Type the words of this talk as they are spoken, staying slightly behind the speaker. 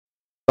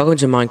Welcome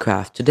to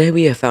Minecraft. Today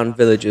we have found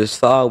villagers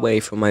far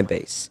away from my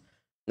base.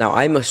 Now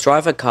I must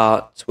drive a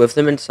cart with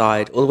them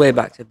inside all the way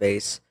back to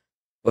base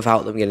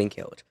without them getting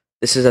killed.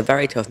 This is a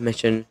very tough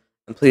mission,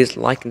 and please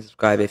like and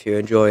subscribe if you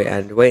enjoy,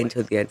 and wait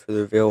until the end for the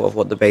reveal of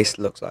what the base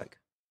looks like.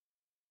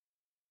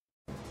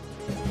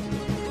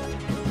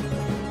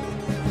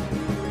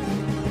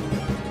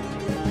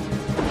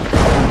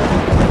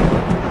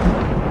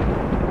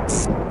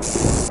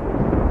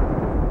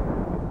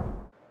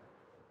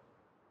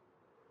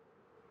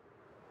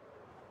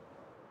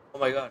 Oh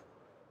my god.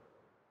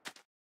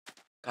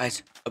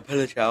 Guys, a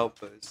villager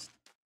outpost.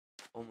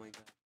 Oh my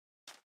god.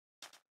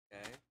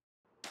 Okay.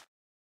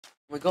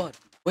 Oh my god.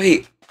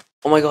 Wait.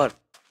 Oh my god.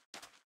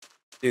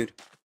 Dude.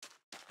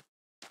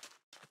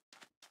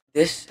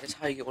 This is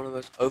how you get one of the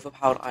most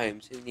overpowered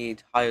items in the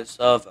entire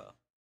server.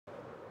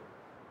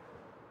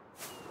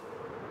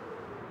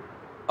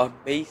 A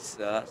mesa?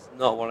 That's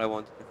not what I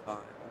wanted to find.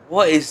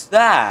 What is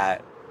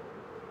that?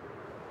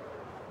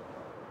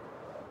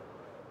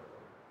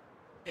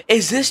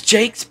 Is this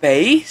Jake's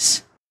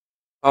base?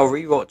 While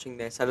rewatching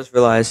this, I just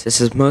realized this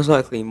is most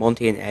likely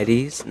Monty and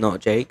Eddie's,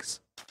 not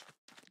Jake's.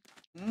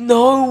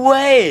 No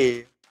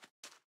way!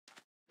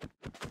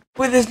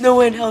 Wait, there's no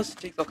way in hell it's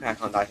Jake's. Okay, I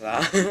can't die to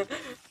that.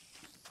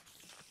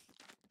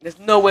 There's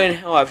no way in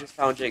hell I've just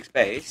found Jake's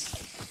base.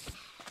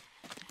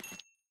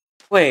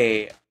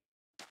 Wait.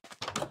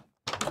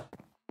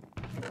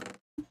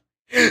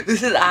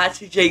 This is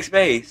actually Jake's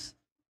base.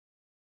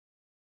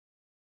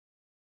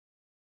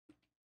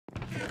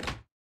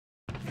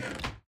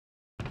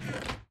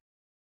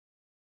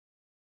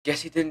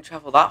 Guess he didn't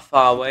travel that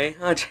far away,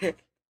 huh,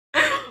 Jake?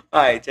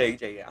 Alright,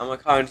 Jake, I'm a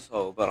kind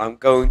soul, but I'm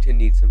going to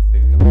need some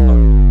food.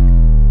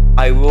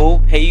 I will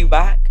pay you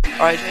back,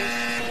 alright,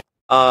 Jake?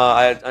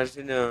 I just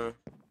need to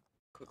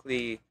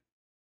quickly...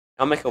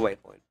 I'll make a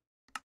waypoint,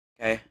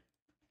 okay?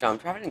 Yeah, I'm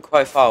traveling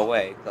quite far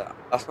away, but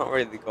that's not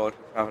really the goal to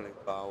traveling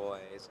far away,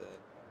 is it?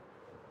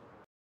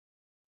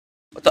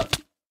 What the?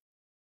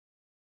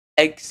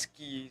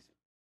 Excuse...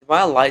 Did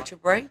my elytra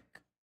break?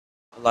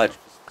 My elytra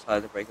just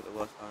decided to break at the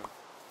worst time.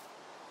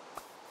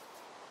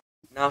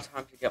 Now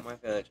time to get my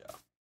villager.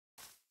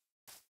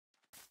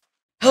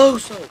 Hello,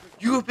 sir!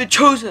 You have been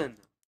chosen!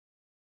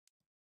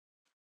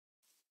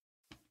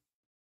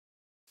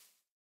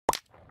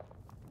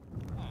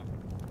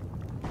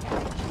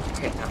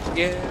 Okay, now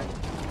here.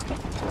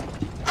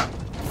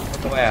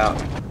 Take the way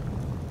out.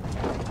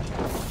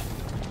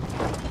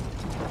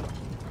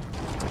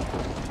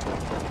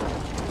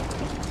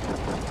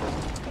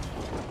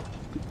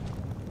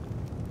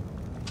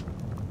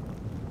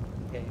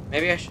 Okay,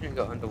 maybe I shouldn't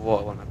go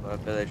underwater when I've got a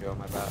villager on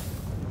my back.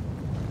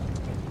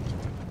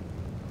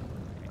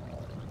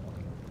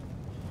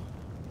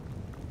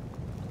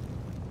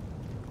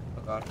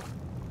 Oh god.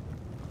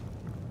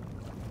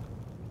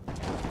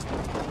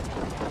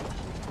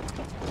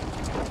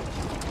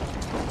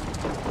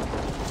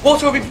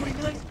 Water will be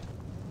pretty nice.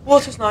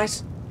 Water's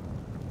nice.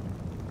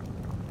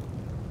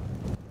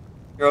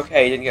 You're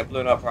okay, you didn't get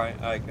blown up, right?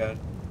 Alright, good.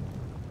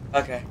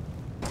 Okay.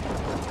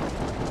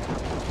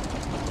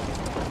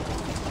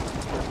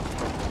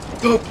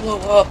 Don't blow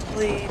up,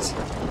 please.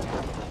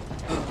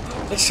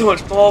 There's so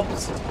much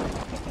mobs.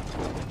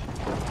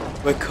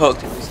 We're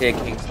cooked if we see a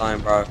king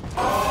slime, bro.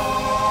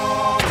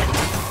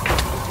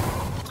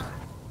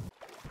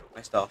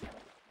 My stuff.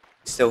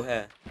 It's still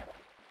here.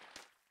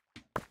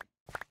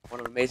 What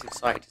an amazing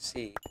sight to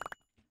see.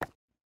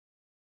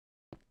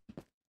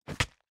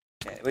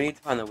 Okay, we need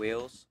to find the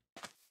wheels.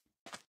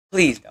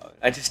 Please don't.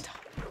 I just died.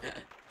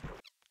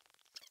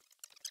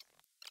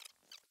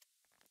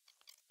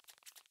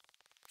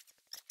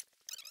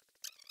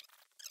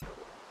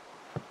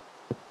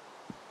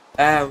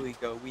 There we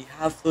go. We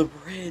have the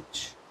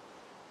bridge.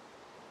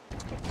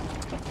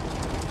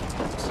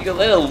 See you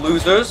later,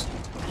 losers.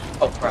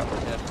 Oh crap,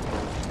 we're dead.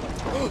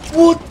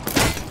 What?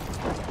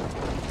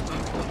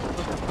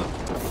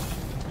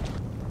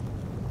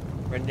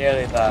 We're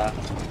nearly there.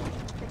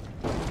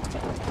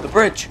 The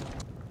bridge.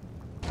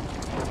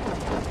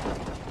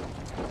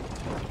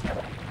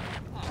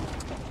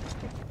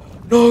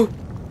 No!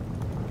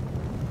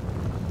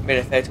 Made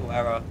a fatal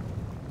error.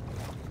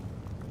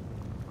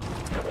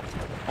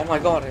 Oh my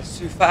god, it's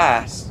too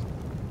fast.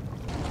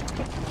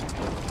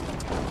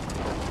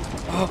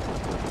 Oh.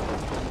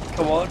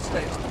 Come on,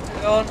 stay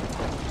on.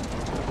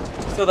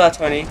 Still there,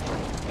 Tony.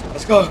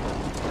 Let's go.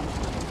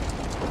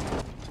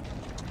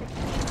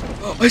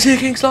 Oh, I see a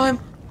king slime.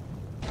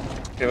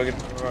 Okay, we're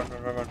gonna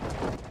run.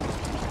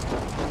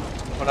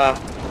 Come on,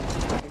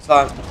 king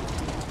slime.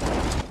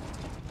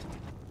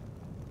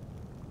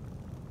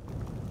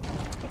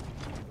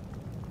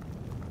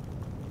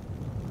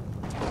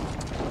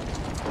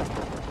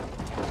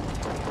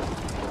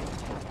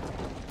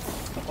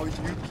 Are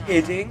you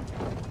kidding?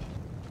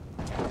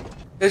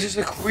 There's just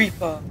a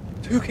creeper.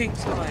 2 king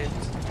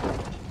slimes.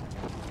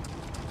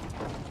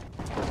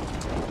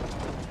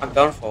 I'm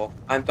done for.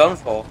 I'm done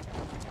for.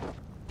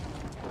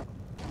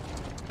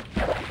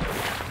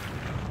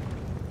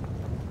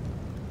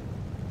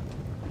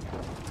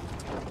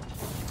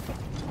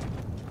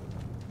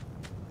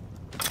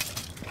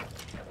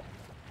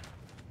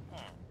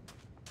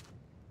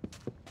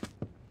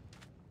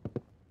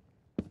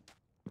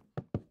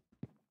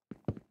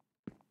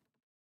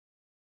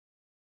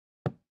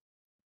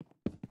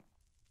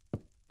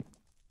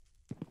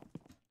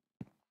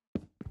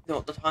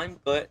 Not the time,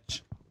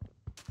 Butch.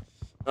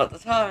 Not the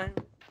time.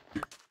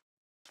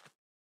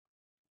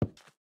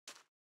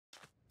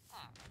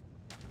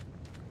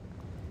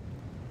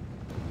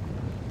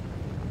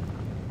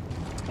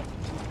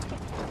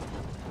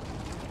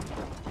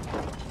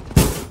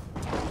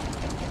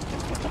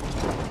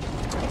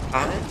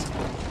 And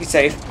he's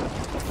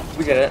safe.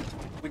 We did it.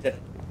 We did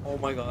it. Oh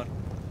my god.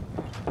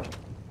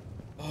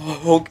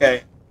 Oh,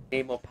 okay.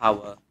 Need more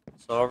power.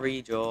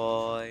 Sorry,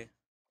 Joy.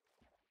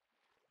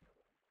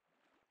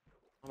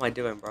 What am I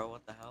doing, bro?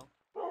 What the hell?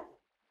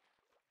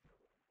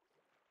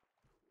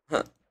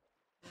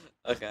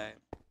 Okay.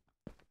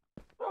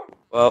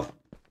 Well.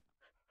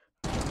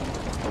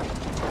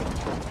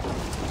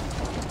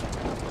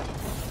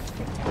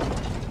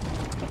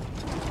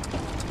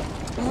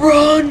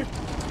 Run!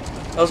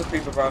 That was a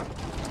creeper, bro.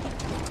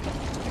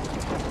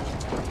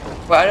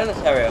 Wait, I know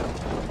this area.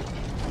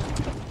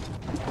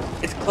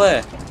 It's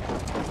clear.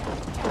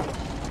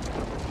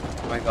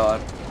 Oh my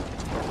god.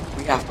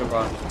 We have to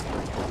run.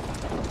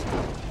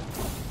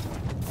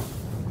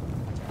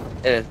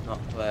 It is not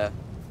clear.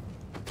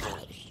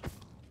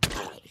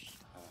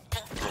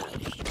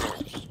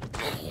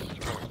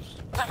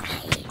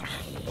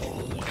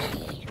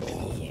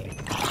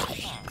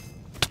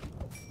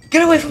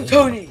 Get away from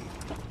Tony!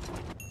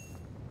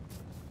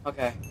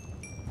 Okay.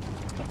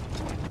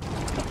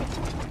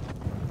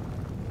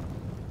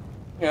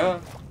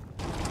 Yeah.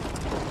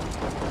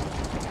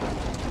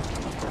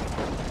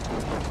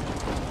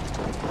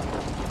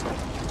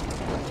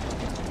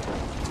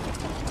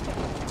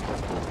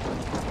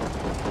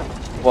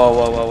 Whoa,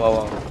 whoa, whoa, whoa,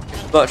 whoa.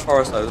 It's the birch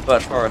forest though, the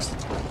birch forest.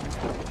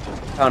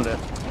 Found it.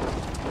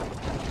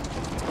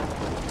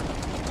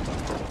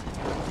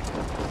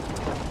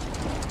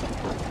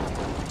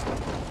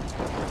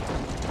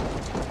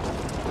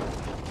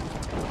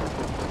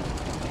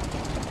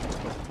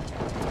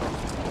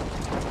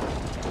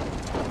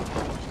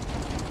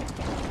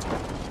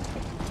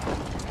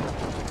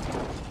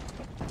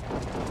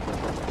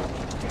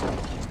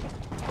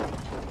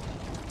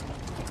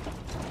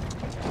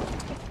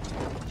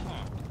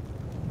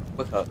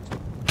 We're cooked.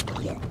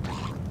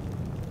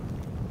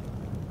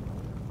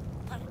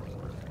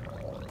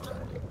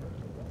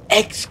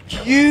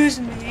 Excuse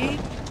me?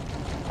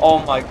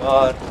 Oh my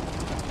god.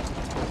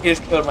 He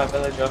just killed my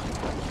villager.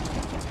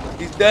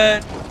 He's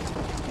dead.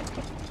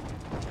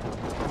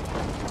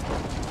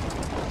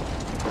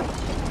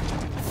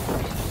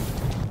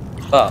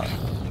 But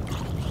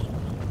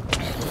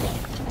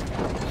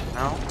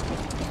now,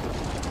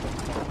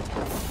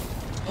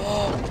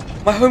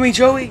 oh, my homie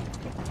Joey.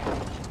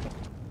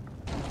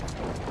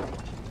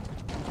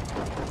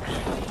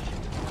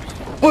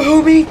 My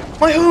homie,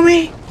 my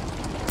homie.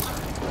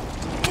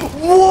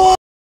 What?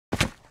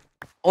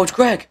 Oh, it's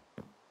Greg.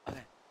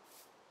 Okay.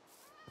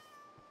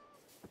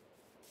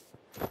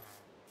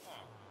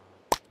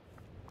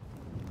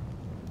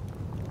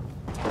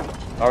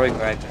 Sorry,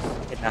 Greg.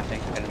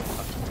 Kidnapping.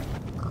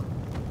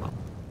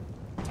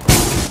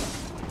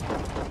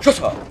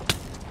 Shut up!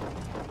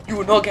 You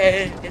will not get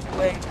in the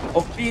way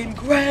of being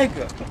Greg!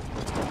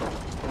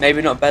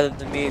 Maybe not better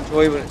than me and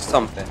Joy, but it's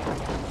something.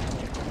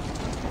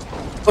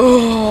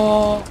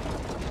 Oh!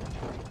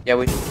 Yeah,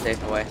 we should stay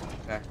away.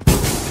 Okay.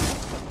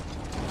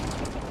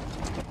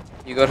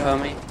 You good,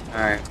 homie?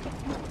 Alright.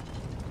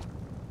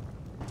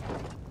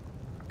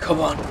 Come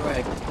on,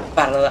 Greg.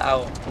 Battle it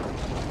out.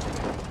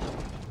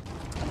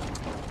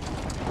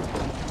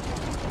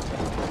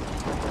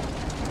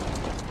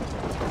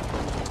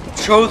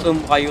 Show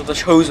them why you're the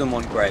chosen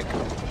one, Greg.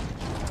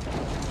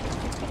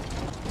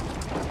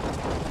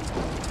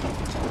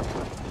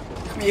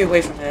 Get me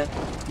away from here.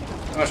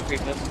 Too much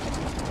creepers.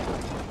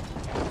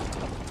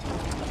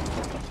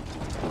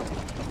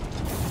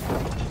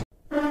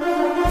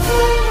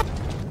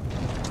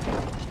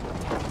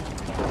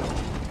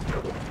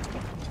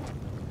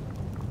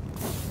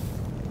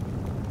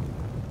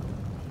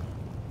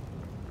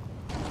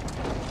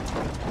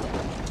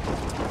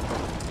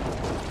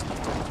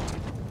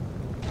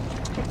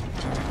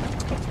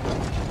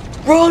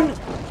 Run!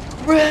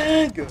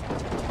 Greg!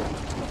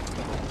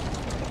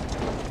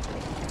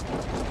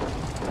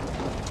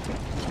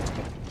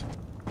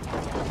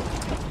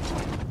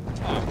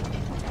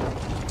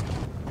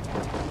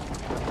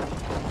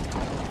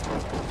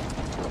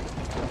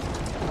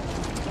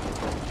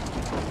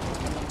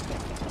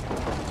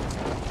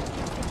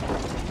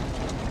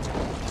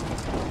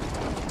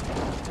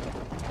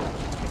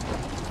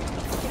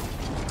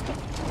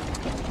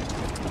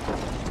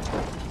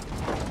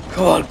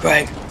 Come on,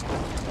 Greg.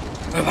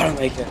 We're about to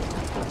make it.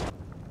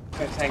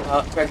 Greg's getting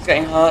hurt. Greg's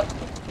getting hurt.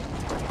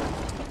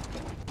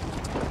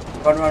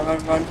 Run, run,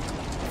 run, run.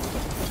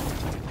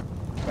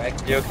 Greg,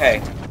 you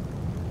okay?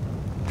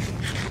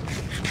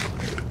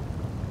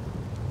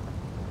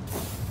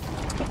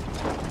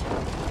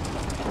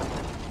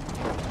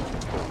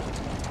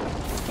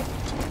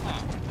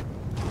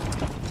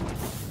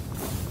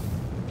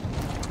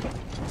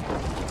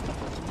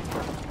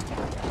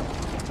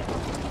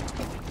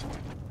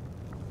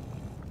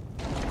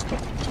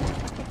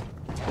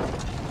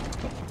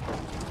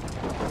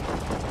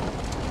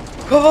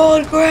 Come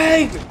on,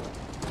 Greg!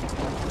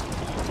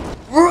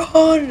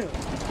 Run!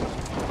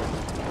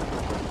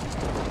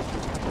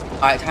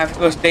 Alright, time for the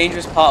most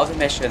dangerous part of the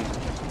mission.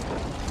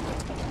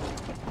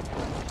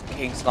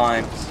 King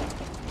Slimes.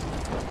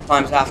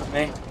 Slimes after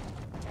me.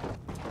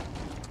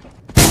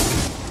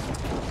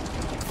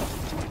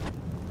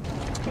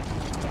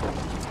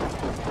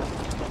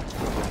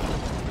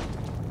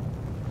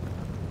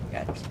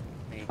 Get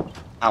me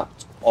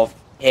out of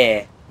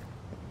here.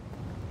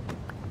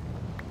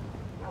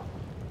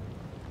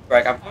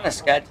 Greg, I'm kind of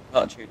scared to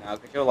touch you now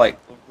because you're like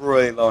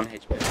really low on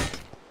HP.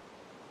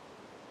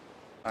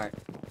 Alright.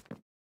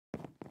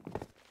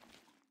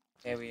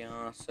 Here we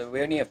are. So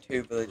we only have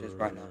 2 villagers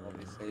right now,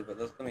 obviously, but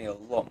there's going to be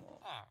a lot more.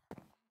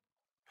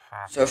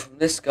 So from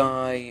this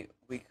guy,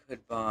 we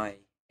could buy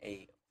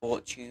a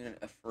fortune,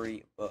 a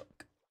free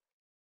book.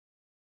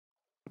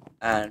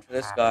 And for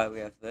this guy, we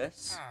have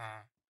this.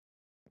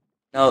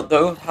 Now, the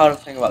overpowered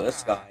thing about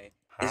this guy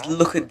is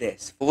look at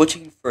this.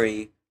 Fortune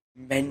free,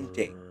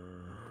 mending.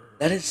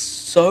 That is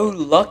so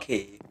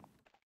lucky.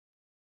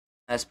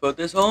 Let's put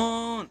this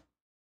on.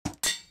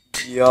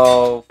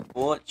 Yo,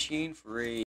 fortune free.